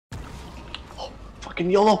Fucking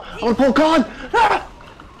YOLO! I'm gonna pull God! Ah!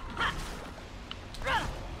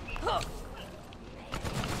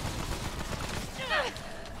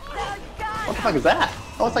 What the fuck is that?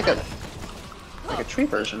 Oh, it's like a tree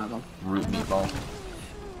version of them. Root meatball.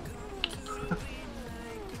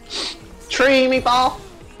 Tree meatball!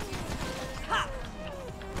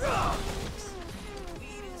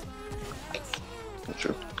 Not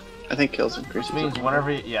true. I think kills increase. Which means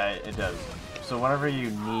whenever yeah, it does. So whenever you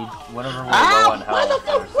need, whenever we're Ow! low on health, Where the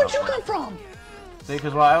fuck? Where'd you come from? See,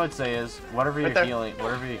 because what I would say is, whatever Right you're there. healing,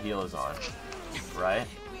 whatever your heal is on, right?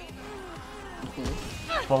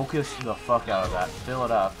 Mm-hmm. Focus the fuck out of that, fill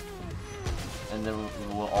it up, and then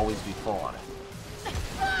we'll always be full on it.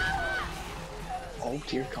 Oh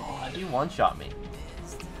dear God. You one-shot me.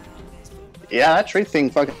 Yeah, that tree thing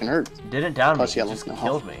fucking hurt. Didn't down me, Plus, yeah, it just no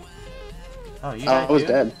killed health. me. Oh, you Oh, died I was too?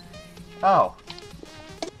 dead. Oh.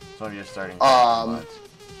 So you're starting to Oh,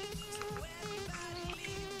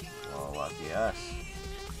 lucky us.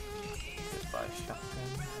 Goodbye, shotgun.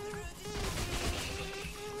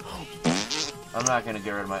 I'm not gonna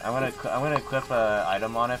get rid of my. I'm gonna equip a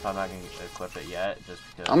item on it. But I'm not gonna equip it yet, just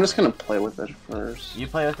because. I'm just gonna play with it first. You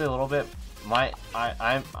play with it a little bit. I'm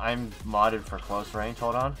modded for close range.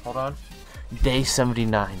 Hold on. Day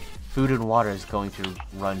 79. Food and water is going to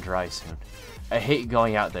run dry soon. I hate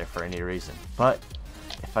going out there for any reason, but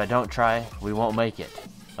if I don't try, we won't make it.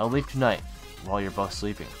 I'll leave tonight while you're both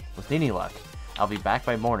sleeping. With any luck, I'll be back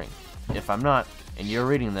by morning. If I'm not, and you're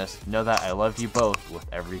reading this, know that I love you both with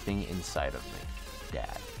everything inside of me.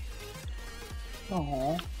 Dad.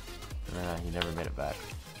 Aww. He never made it back.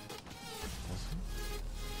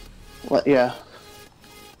 What? Yeah.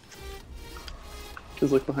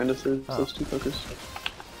 Just look behind us. There's those two focus.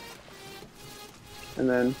 And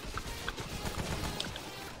then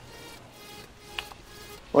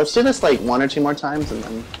let's do this like 1 or 2 more times, and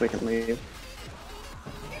then we can leave.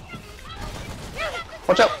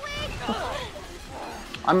 Watch out!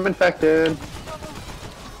 I'm infected.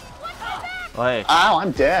 Well, hey, Ow!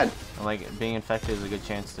 I'm dead. like being infected is a good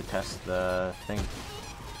chance to test the thing.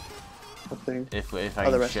 What thing? If I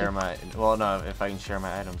Oh, the can rest share of- my if I can share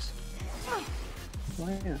my items. Oh,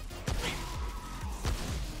 yeah.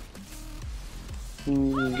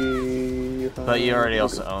 But you already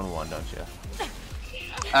also own one, don't you?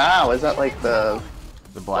 Ow! Is that like the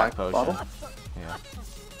The black potion. bottle? Yeah.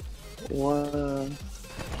 What?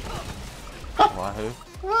 Wahoo.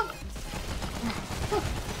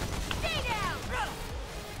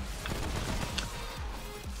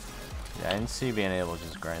 Yeah, I didn't see being able to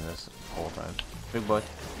just grind this whole time. Big boy.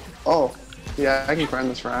 Oh, yeah, I can grind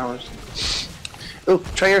this for hours. Ooh,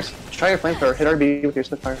 try your flamethrower. Hit RB with your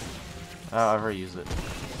Spitfire. Oh, I've already used it.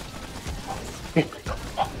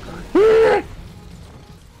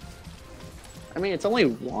 I mean, it's only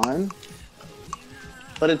one,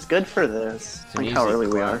 but it's good for this. It's an Like how easy early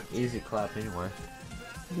we clap. are. Easy clap anyway.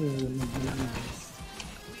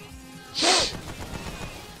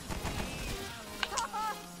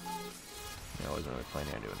 I wasn't really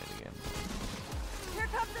planning on doing it again. Here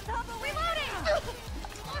comes the double reloading!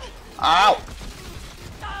 Ow!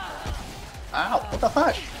 Ow! What the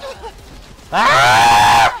fuck?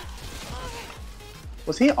 Ah!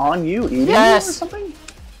 Was he on you eating Yes! you or something?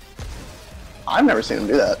 I've never seen him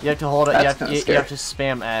do that. You have to hold it. That's You kinda have to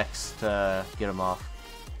spam X to get him off.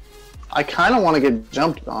 I kind of want to get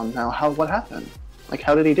jumped on now. What happened? Like,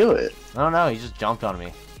 how did he do it? I don't know. He just jumped on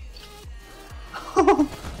me.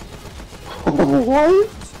 What?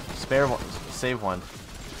 Spare one. Save one.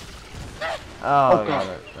 Oh, God.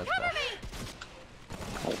 yeah, that's bad.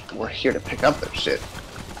 Oh, we're here to pick up their shit.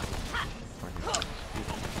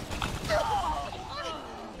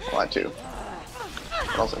 Well, I too.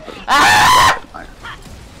 But also pretty.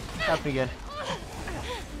 Happened again.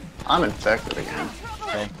 I'm infected again.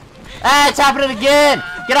 Okay. Ah, it's happening again!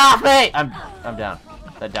 Get off me! I'm down.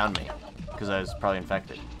 That downed me. Because I was probably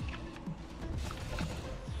infected.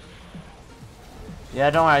 Yeah,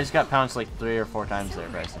 don't worry, I just got pounced like 3 or 4 times there,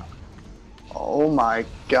 Bryson. Oh my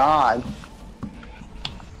god.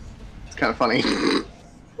 It's kind of funny.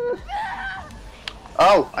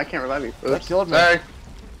 Oh, I can't revive you. Oops. That killed me. Sorry.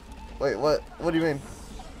 Wait, what? What do you mean?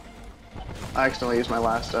 I accidentally used my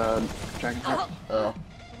last dragon heart. Oh.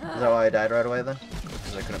 Is that why I died right away then?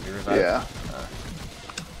 Because I couldn't be revived? Yeah.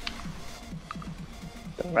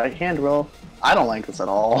 The right hand roll. I don't like this at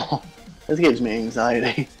all. This gives me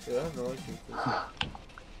anxiety. Yeah, I don't like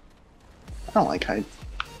I don't like heights.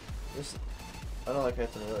 this. I don't like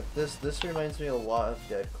heights in real life. This reminds me a lot of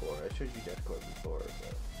Deadcore. I showed you Deadcore before,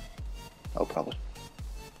 but Oh, probably.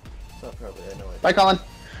 it's not probably. I know I Bye, Colin.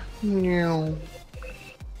 Meow.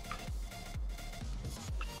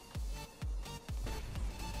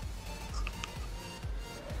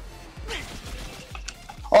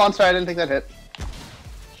 Oh, I'm sorry, I didn't think that hit.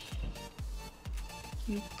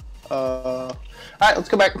 Alright, let's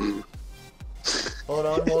go back. Hold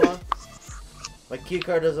on, hold on. My key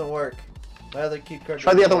card doesn't work. My other key card.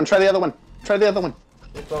 Try the other one, try the other one. Try the other one.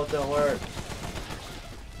 They both don't work.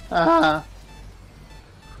 Ah.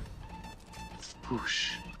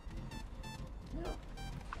 Whoosh. No.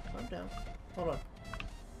 Calm down. Hold on.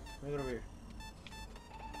 Let me go over here.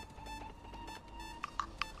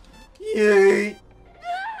 Yay!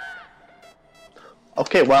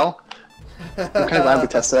 Okay, well, I'm kind of glad we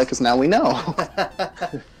tested that because now we know.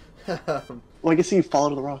 Well, I can see you fall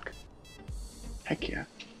to the rock. Heck yeah.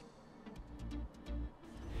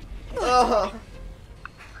 Oh.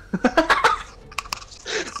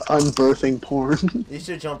 Unbirthing porn. You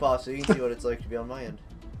should jump off so you can see what it's like to be on my end.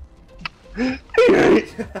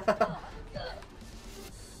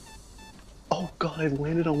 Oh god, I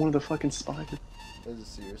landed on one of the fucking spiders. I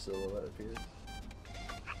just see your silhouette up here.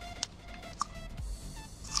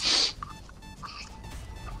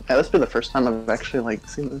 Yeah, this has been the first time I've actually like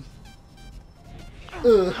seen this.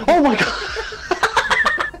 Oh my god!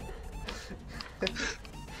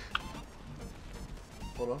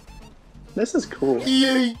 Hold on. This is cool. Is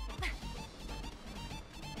Yay!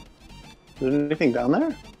 there anything down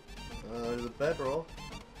there? There's a bedroll.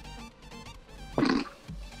 Nothing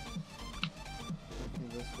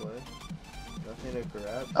this way. Nothing to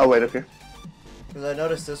grab. Oh wait, up here. Because I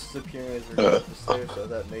noticed this was appearing as we were up the stairs, so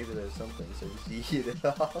that maybe there's something, so just eat it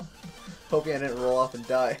off. Hoping I didn't roll off and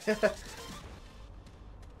die.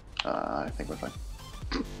 I think we're fine.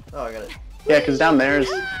 Oh, I got it. Yeah, because down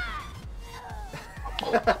there's...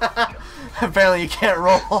 Apparently you can't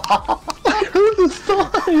roll off. I heard the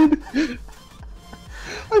thud!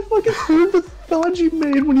 I fucking heard the thud you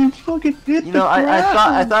made when you fucking hit You know, the I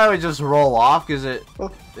ground. thought I would just roll off because it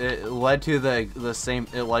led to the same.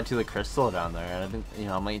 It led to the crystal down there, and I think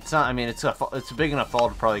I mean it's not. I mean it's a big enough fall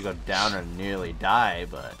to probably go down and nearly die,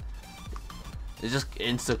 but it just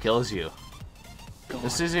insta kills you.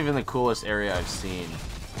 This is even the coolest area I've seen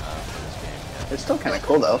for this game yet. It's still kind of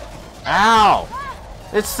cool though. Ow!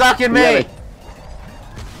 It's stuck in me. Yeah,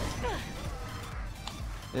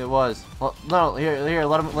 It was. Well, no, here.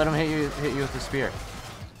 Let him hit you with the spear.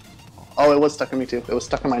 Oh, it was stuck in me too. It was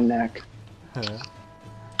stuck in my neck. It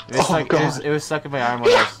was stuck in my arm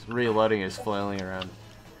when I was reloading. It was flailing around.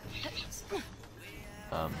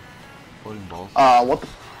 Floating balls. What the?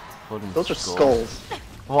 Floating Those are skulls.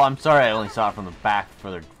 Well, I'm sorry. I only saw it from the back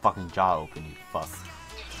for their fucking jaw open. You fuck.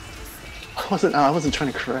 I wasn't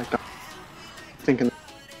trying to correct. I'm thinking.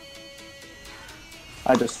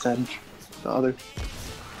 I just said the other.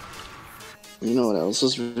 You know what else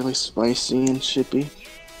is really spicy and shippy?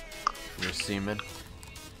 Your semen.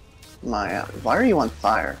 My, why are you on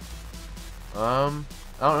fire? I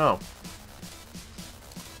don't know.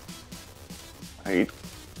 Are you?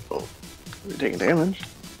 Oh, you're taking damage.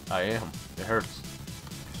 I am. It hurts.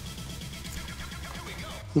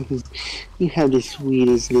 You have the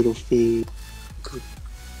sweetest little face.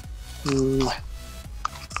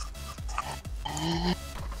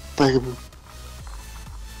 Bugaboo.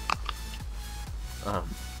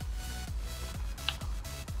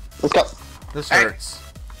 Let's go. This hurts.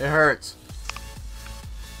 It hurts.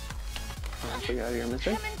 Get out of here,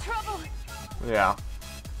 mister. I'm in trouble. Yeah.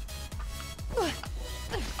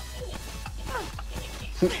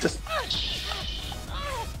 Just.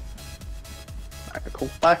 Alright, cool.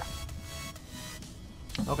 Bye.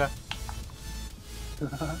 Okay.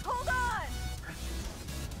 Hold on.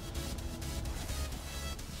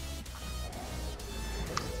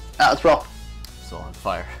 Let's roll. Still on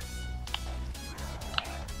fire.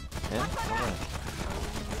 Yeah. Okay.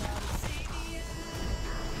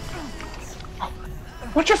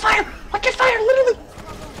 Watch your fire! Watch your fire! Literally!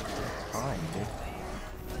 Fine, dude.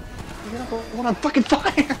 You gotta hold on fucking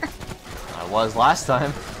fire! I was last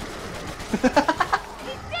time. He's down.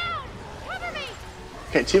 Cover me.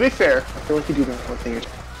 Okay, to be fair, I feel like you do know one thing or two.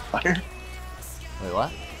 Fire. Wait,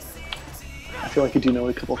 what? I feel like you do know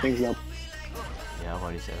a couple things about Yeah, why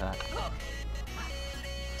do you say that?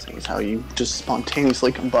 seeing as how you just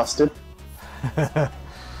spontaneously combusted.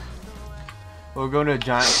 We're going to a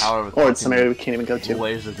giant tower with Or it's some fucking area we can't even go to.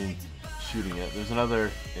 laser beam shooting it. There's another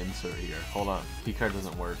insert here. Hold on. Keycard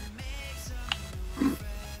doesn't work.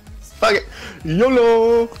 Fuck it!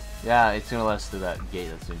 YOLO! Yeah, it's gonna let us through that gate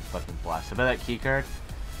that's been fucking blasted. But that keycard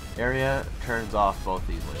area turns off both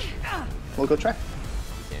these lasers. We'll go try. You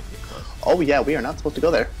can't get close. Oh yeah, we are not supposed to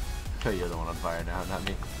go there. You're the one on fire now, not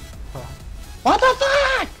me. What the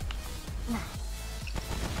fuck?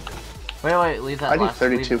 Wait, leave that I do last.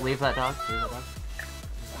 32. Leave that dog. Leave that dog.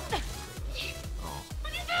 Oh.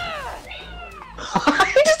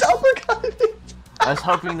 I just uppercutted it! I was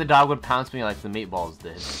hoping the dog would pounce me like the meatballs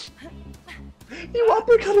did. You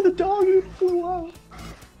uppercutted the dog and it flew out.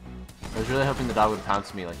 I was really hoping the dog would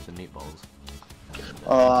pounce me like the meatballs.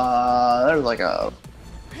 There's like a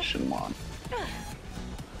mission one.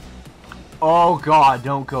 Oh god,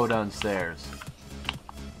 don't go downstairs.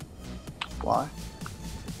 Why?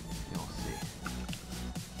 You'll see.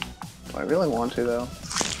 Do I really want to though?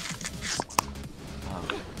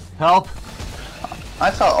 Help!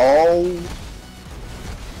 I saw all.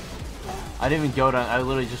 I didn't even go down, I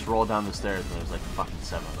literally just rolled down the stairs and there's like fucking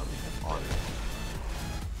 7 of them on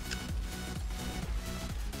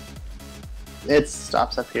it. It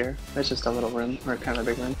stops up here. It's just a little room, or kind of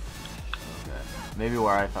a big room. Okay. Maybe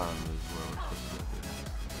where I found them is where we're supposed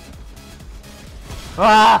to go.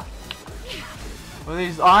 Ah! What are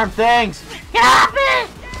these arm things? Get off me!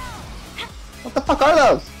 What the fuck are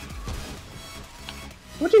those?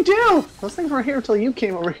 What'd you do? Those things weren't here until you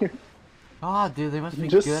came over here. Oh, dude, they must be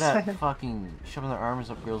Just good at saying. fucking shoving their arms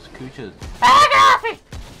up girls' cooches. Ah, get off me!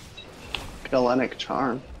 Galenic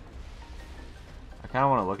charm. I kind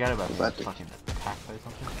of want to look at it, but I'm That- fucking attacked by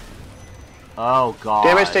something. Oh god.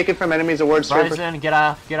 Damage taken from enemies awards for. Bryson, get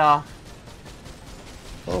off, get off.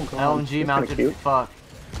 Oh god. LMG That's kinda mounted cute. fuck.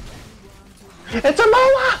 It's a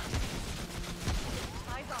MOA!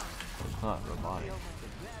 Huh, robotic.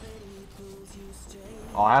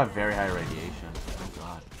 Oh, I have very high radiation. Oh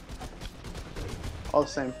god. Oh,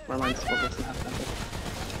 same. My mind's focused on half that.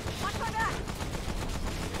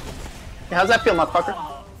 Hey, how's that feel, motherfucker?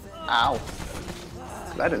 Ow.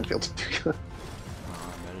 That didn't feel too good. Oh,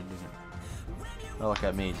 I better do it. Don't look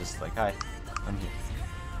at me, just like, hi, I'm here.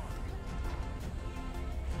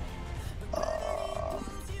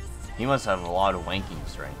 He must have a lot of wanking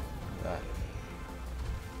strength. Look at that.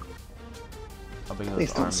 How big are Please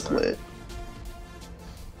those don't arms? split.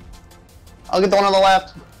 I'll get the one on the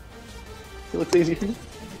left. It looks easier.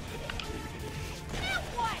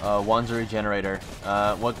 One's a regenerator.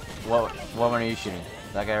 What one are you shooting?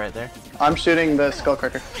 That guy right there? I'm shooting the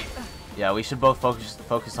skullcracker. Yeah, we should both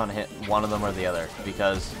focus on hit one of them or the other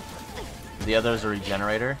because the other is a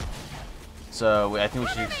regenerator. So I think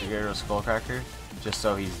we should secure a skullcracker just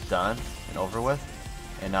so he's done and over with,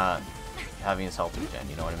 and not having his health regen.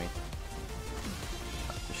 You know what I mean?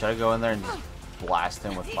 So should I go in there and just blast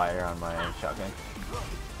him with fire on my shotgun?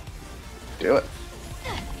 Do it.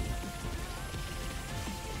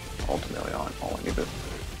 Ultimately, all I need to.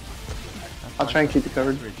 I'll try and keep you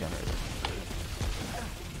covered. Regenerator.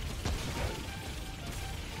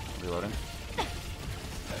 Reloading.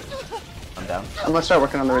 I'm down. I'm gonna start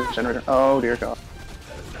working on the regenerator. Oh dear god.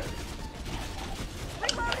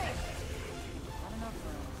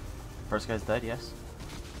 First guy's dead. Yes.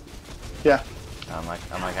 Yeah. I'm like,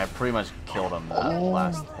 I pretty much killed him that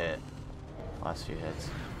last hit, last few hits.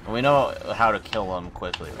 And we know how to kill them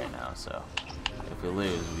quickly right now, so if we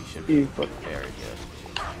lose, we should be very good.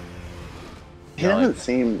 He doesn't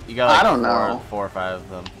seem. You got like I don't know. 4 or 5 of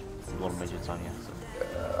them, little midgets on you. So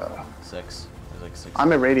 6. There's like 6.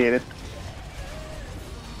 I'm irradiated.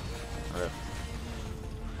 Rip.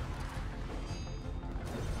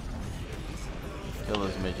 Kill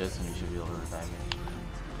those midgets, and you should be able to revive me.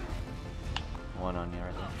 One on you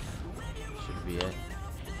right there. Should be it.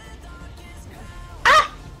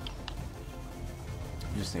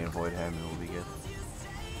 You just need to avoid him and we'll be good.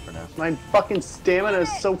 For now. My fucking stamina is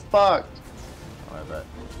so fucked. Oh, I bet.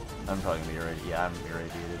 I'm probably gonna be irradiated. Yeah, I'm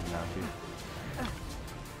irradiated now too.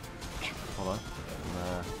 Hold on.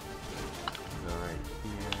 Go right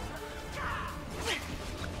here.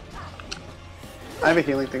 I have a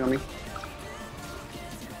healing thing on me.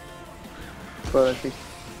 But I think.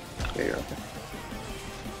 Yeah, you're okay.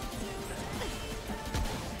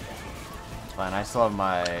 It's fine. I still have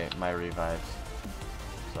my revives,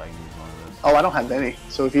 so I can use one of those. Oh, I don't have any.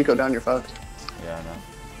 So if you go down, you're fucked. Yeah, I know.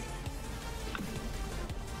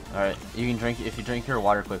 Alright, you can drink, if you drink your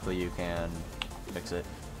water quickly, you can fix it.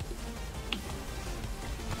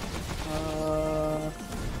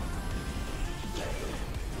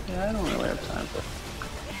 Yeah, I don't really have time for.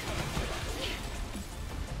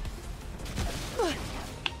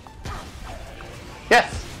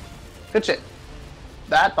 Yes! Good shit.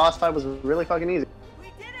 That boss fight was really fucking easy.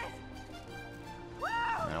 We did it!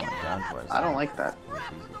 I went down twice. I don't like that.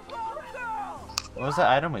 What was that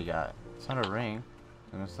item we got? It's not a ring.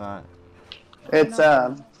 And it's not... It's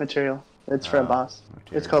material. It's for a boss.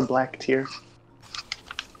 material. It's called Black Tier.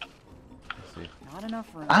 Let's see. Not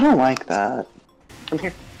enough room. I don't like that. Come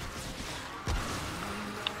here.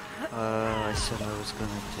 I said I was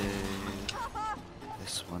gonna do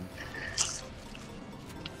this one.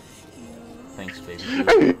 Thanks, baby.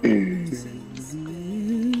 Another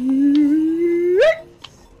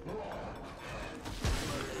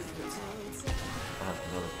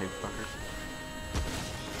pig fucker.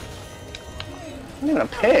 I'm even a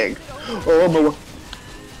pig. Oh, but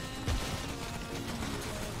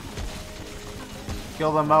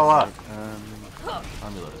Kill the Moa.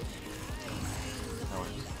 Unreloaded. No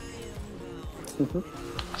worries.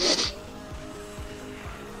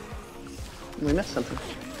 we missed something.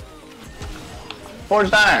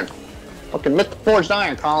 Forged iron. Fucking missed the forged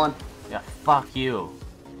iron, Colin. Yeah, fuck you.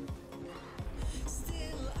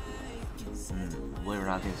 Believe it or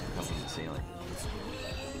not, things can come from the ceiling.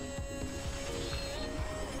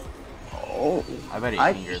 Oh, I bet he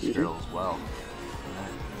fingers cute. girls well.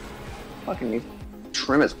 Fucking need to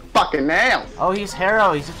trim his fucking nails. Oh, he's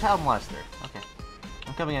Harrow. He's a child molester. Okay.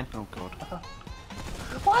 I'm coming in. Oh god.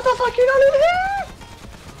 What the fuck? You're not even here!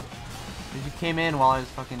 You came in while I was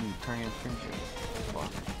fucking turning on screen share.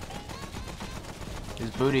 Fuck. His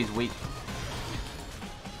booty's weak.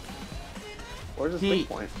 Where's his weak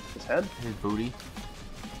point? His head? His booty.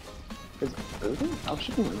 His booty? Oh,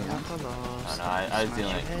 shit. Oh no, I was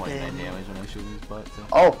dealing like 29 damage when I shot his butt. So.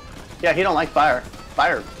 Oh, yeah, he don't like fire.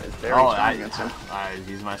 Fire is very strong against him. I was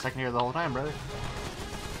using my second ear the whole time, brother.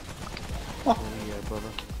 Oh yeah, brother.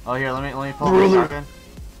 Oh here, let me pull up my shotgun.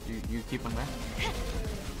 You keep him there.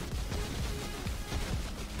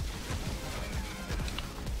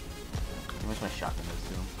 How much my shotgun does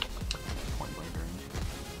to him? Point blank range.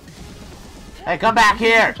 Hey, come back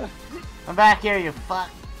here! Come back here, you fuck!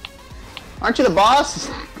 Aren't you the boss?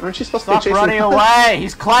 Aren't you supposed to be Stop chasing running away!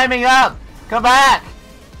 He's climbing up! Come back!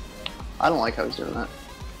 I don't like how he's doing that.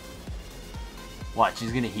 Watch,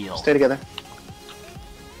 he's gonna heal. Stay together.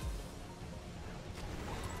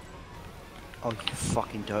 Oh, you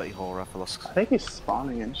fucking dirty whore, Raphaelos. I think he's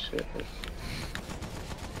spawning and shit.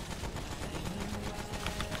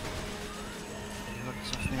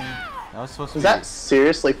 That was supposed to Is be. that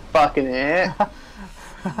seriously fucking it?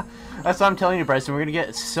 That's what I'm telling you, Bryson. We're gonna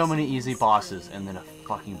get so many easy bosses, and then a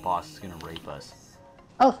fucking boss is gonna rape us.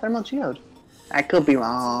 Oh, thermal geode. I could be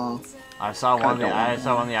wrong. I saw one of the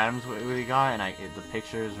don't want items we got, and the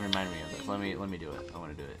pictures remind me of this. Let me do it. I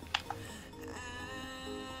want to do it.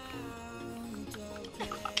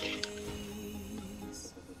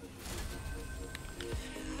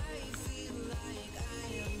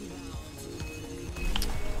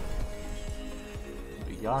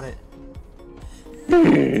 We got it,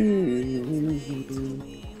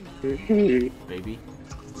 baby.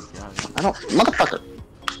 Got it. I don't, motherfucker.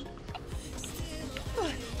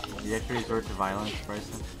 Do you have to resort to violence,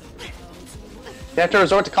 Bryson? You have to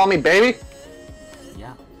resort to call me baby?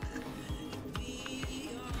 Yeah.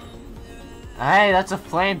 Hey, that's a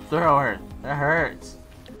flamethrower. That hurts.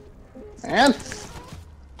 And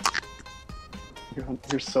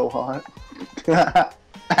you're so hot. Fuck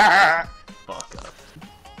up.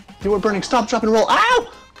 You were burning. Stop, drop, and roll.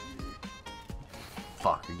 Ow!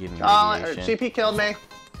 Fuck, you're giving me radiation. GP killed me.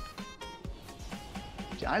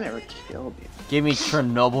 I never killed you. Give me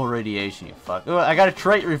Chernobyl radiation, you fuck. Ooh, I got a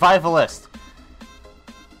trait, revivalist.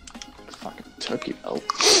 It fucking took you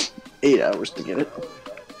 8 hours to get it.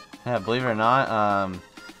 Yeah, believe it or not,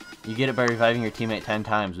 you get it by reviving your teammate 10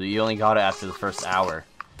 times, but you only got it after the first hour.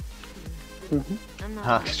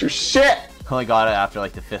 Huh. Cause you're shit! Only got it after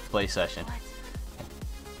like the 5th play session.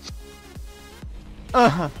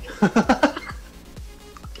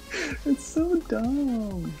 It's so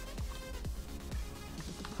dumb.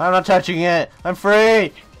 I'm not touching it. I'm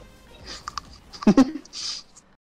free.